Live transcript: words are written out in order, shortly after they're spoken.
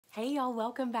Hey y'all,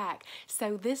 welcome back.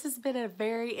 So this has been a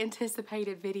very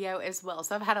anticipated video as well.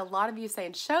 So I've had a lot of you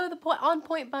saying, show the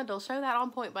on-point bundle, show that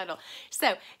on-point bundle.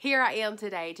 So here I am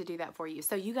today to do that for you.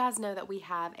 So you guys know that we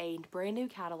have a brand new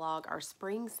catalog, our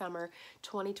Spring Summer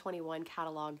 2021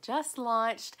 catalog just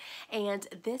launched. And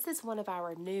this is one of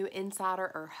our new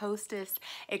insider or hostess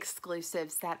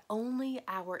exclusives that only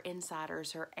our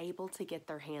insiders are able to get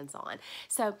their hands on.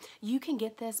 So you can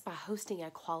get this by hosting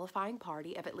a qualifying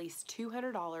party of at least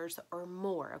 $200 or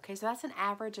more. Okay, so that's an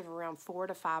average of around 4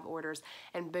 to 5 orders,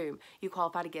 and boom, you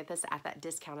qualify to get this at that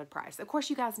discounted price. Of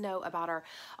course, you guys know about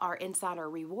our insider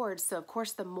rewards, so of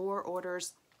course the more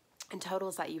orders and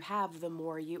totals that you have, the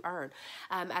more you earn.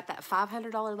 At that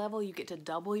 $500 level, you get to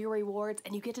double your rewards,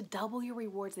 and you get to double your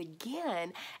rewards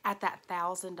again at that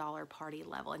 $1,000 party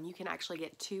level, and you can actually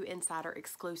get 2 insider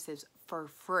exclusives for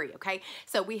free. Okay,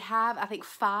 so we have, I think,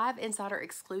 5 insider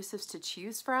exclusives to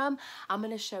choose from. I'm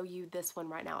going to show you this one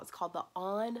right now. It's called the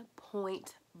On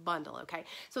Point bundle. Okay,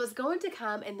 so it's going to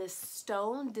come in this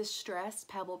stone distressed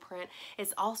pebble print.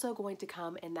 It's also going to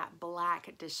come in that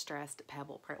black distressed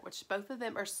pebble print, which both of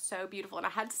them are so beautiful, and I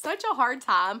had such a hard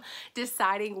time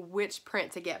deciding which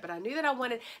print to get, but I knew that I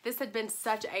wanted, this had been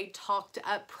such a talked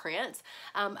up print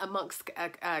amongst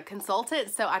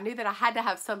consultants, so I knew that I had to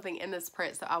have something in this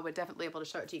print, so I would definitely be able to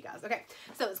show it to you guys. Okay,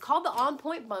 so it's called the On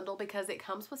Point bundle because it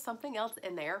comes with something else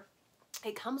in there.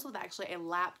 It comes with actually a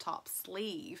laptop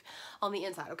sleeve on the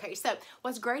inside. Okay, so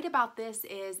what's great about this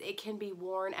is it can be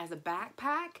worn as a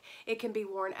backpack, it can be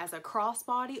worn as a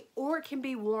crossbody, or it can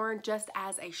be worn just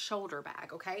as a shoulder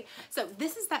bag. Okay, so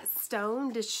this is that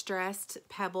stone distressed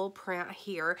pebble print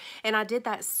here, and I did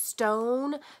that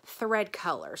stone thread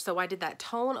color. So I did that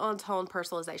tone on tone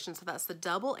personalization. So that's the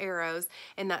double arrows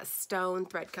and that stone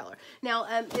thread color. Now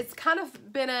it's kind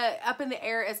of been up in the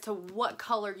air as to what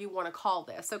color you want to call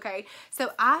this. Okay,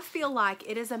 so I feel like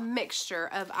it is a mixture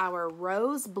of our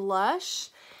rose blush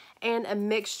and a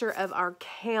mixture of our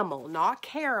camel, not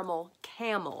caramel,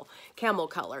 camel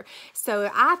color. So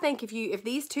I think if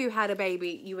these two had a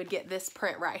baby, you would get this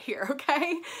print right here,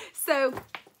 okay? So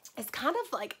it's kind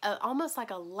of like almost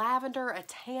like a lavender, a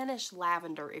tannish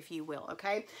lavender, if you will,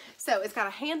 okay? So it's got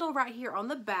a handle right here on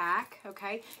the back,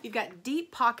 okay? You've got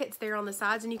deep pockets there on the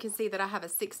sides, and you can see that I have a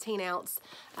 16-ounce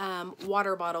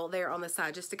water bottle there on the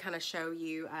side just to kind of show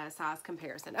you size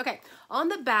comparison. Okay, on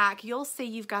the back, you'll see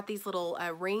you've got these little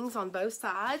rings on both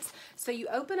sides. So you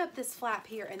open up this flap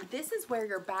here, and this is where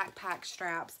your backpack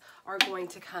straps are going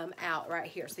to come out right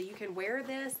here. So you can wear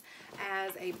this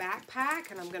as a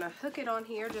backpack, and I'm going to hook it on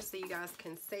here just so you guys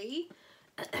can see.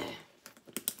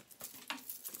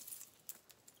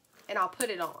 And I'll put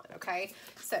it on, okay?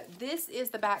 So this is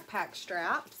the backpack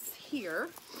straps here.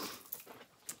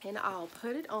 And I'll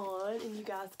put it on, and you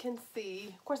guys can see.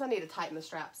 Of course, I need to tighten the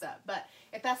straps up, but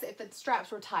if the straps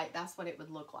were tight, that's what it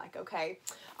would look like, okay?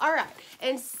 All right,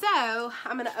 and so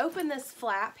I'm gonna open this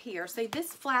flap here. So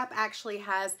this flap actually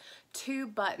has 2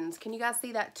 buttons. Can you guys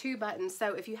see that? 2 buttons.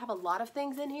 So if you have a lot of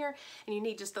things in here and you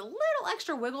need just a little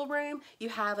extra wiggle room, you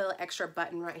have an extra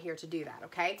button right here to do that,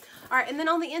 okay? All right, and then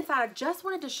on the inside, I just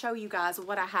wanted to show you guys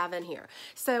what I have in here.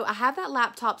 So I have that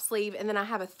laptop sleeve, and then I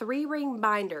have a 3-ring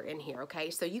binder in here, okay?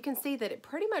 So you can see that it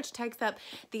pretty much takes up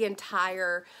the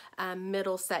entire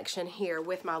middle section here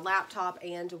with my laptop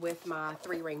and with my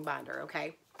 3-ring binder,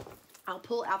 okay? I'll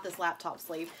pull out this laptop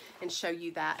sleeve and show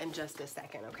you that in just a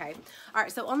second, okay? All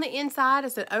right, so on the inside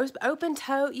is an open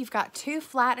tote. You've got 2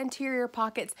 flat interior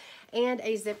pockets and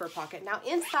a zipper pocket. Now,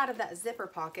 inside of that zipper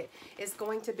pocket is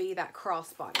going to be that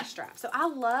crossbody strap. So I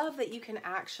love that you can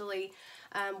actually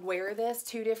wear this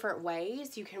 2 different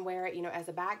ways. You can wear it, you know, as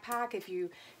a backpack if you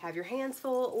have your hands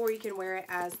full, or you can wear it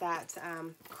as that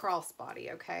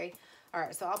crossbody, okay? All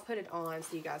right, so I'll put it on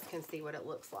so you guys can see what it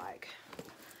looks like.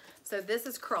 So this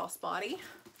is crossbody.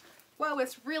 Whoa,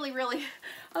 it's really,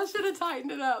 I should have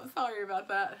tightened it up. Sorry about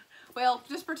that. Well,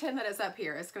 just pretend that it's up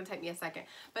here. It's going to take me a second.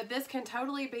 But this can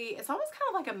totally be, it's almost kind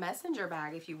of like a messenger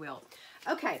bag, if you will.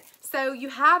 Okay, so you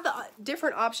have the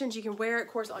different options. You can wear it, of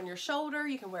course, on your shoulder.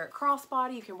 You can wear it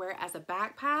crossbody. You can wear it as a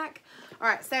backpack. All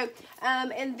right, so,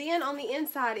 and then on the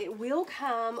inside, it will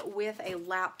come with a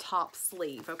laptop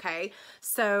sleeve, okay?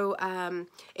 So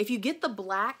if you get the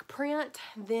black print,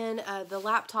 then the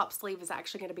laptop sleeve is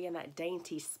actually going to be in that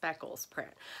dainty speckles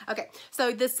print. Okay,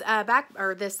 so this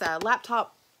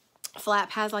laptop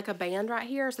flap has like a band right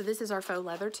here. So this is our faux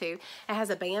leather too. It has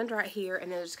a band right here,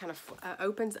 and then it just kind of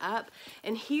opens up.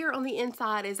 And here on the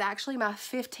inside is actually my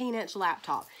 15-inch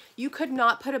laptop. You could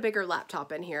not put a bigger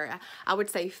laptop in here. I would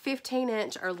say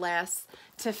 15-inch or less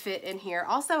to fit in here.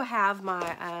 Also have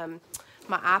my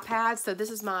my iPad. So this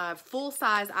is my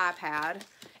full-size iPad.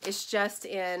 It's just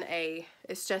in a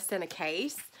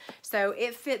case. So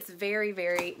it fits very,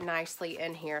 very nicely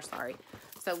in here. Sorry.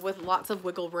 So with lots of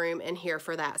wiggle room in here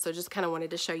for that. So just kind of wanted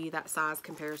to show you that size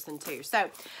comparison too. So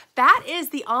that is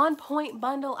the On Point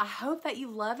bundle. I hope that you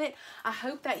love it. I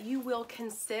hope that you will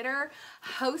consider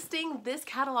hosting this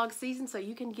catalog season so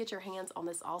you can get your hands on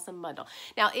this awesome bundle.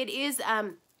 Now it is,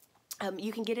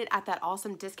 you can get it at that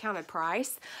awesome discounted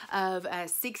price of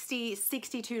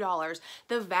 $62.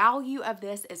 The value of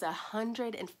this is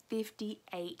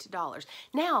 $158.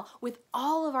 Now, with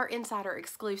all of our insider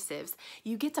exclusives,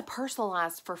 you get to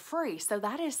personalize for free. So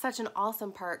that is such an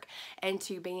awesome perk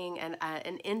into being an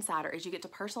insider, is you get to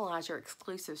personalize your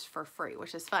exclusives for free,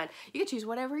 which is fun. You can choose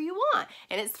whatever you want,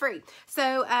 and it's free.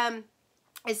 So,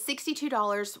 it's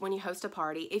 $62 when you host a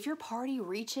party. If your party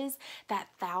reaches that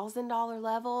 $1,000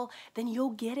 level, then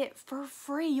you'll get it for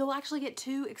free. You'll actually get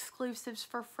 2 exclusives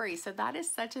for free. So that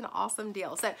is such an awesome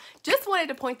deal. So just wanted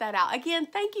to point that out. Again,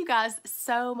 thank you guys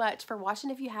so much for watching.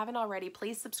 If you haven't already,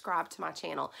 please subscribe to my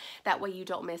channel. That way you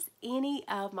don't miss any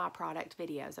of my product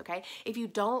videos, okay? If you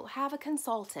don't have a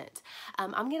consultant,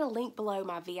 I'm going to link below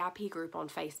my VIP group on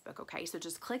Facebook, okay? So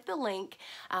just click the link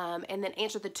and then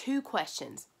answer the 2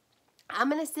 questions. I'm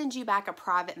going to send you back a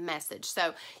private message.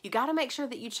 So you got to make sure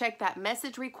that you check that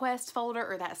message request folder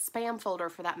or that spam folder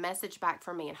for that message back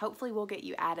from me, and hopefully we'll get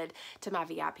you added to my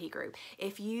VIP group.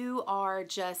 If you are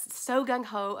just so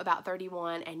gung-ho about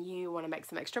 31 and you want to make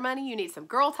some extra money, you need some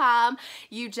girl time,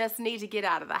 you just need to get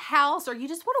out of the house, or you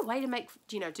just want a way to make,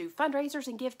 do fundraisers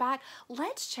and give back,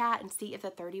 let's chat and see if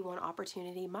the 31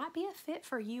 opportunity might be a fit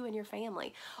for you and your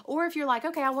family. Or if you're like,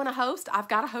 okay, I want to host, I've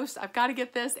got to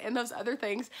get this and those other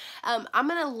things. I'm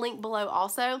going to link below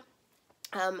also.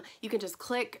 You can just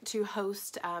click to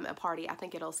host a party. I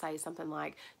think it'll say something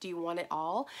like, do you want it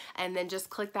all? And then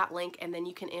just click that link, and then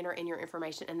you can enter in your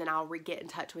information, and then I'll get in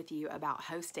touch with you about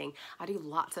hosting. I do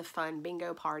lots of fun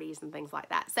bingo parties and things like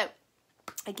that. So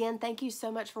again, thank you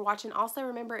so much for watching. Also,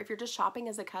 remember, if you're just shopping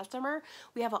as a customer,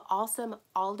 we have an awesome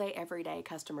all day, every day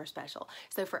customer special.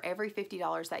 So for every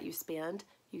 $50 that you spend,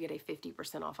 you get a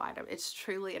 50% off item. It's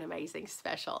truly an amazing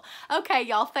special. Okay,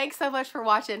 y'all, thanks so much for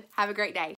watching. Have a great day.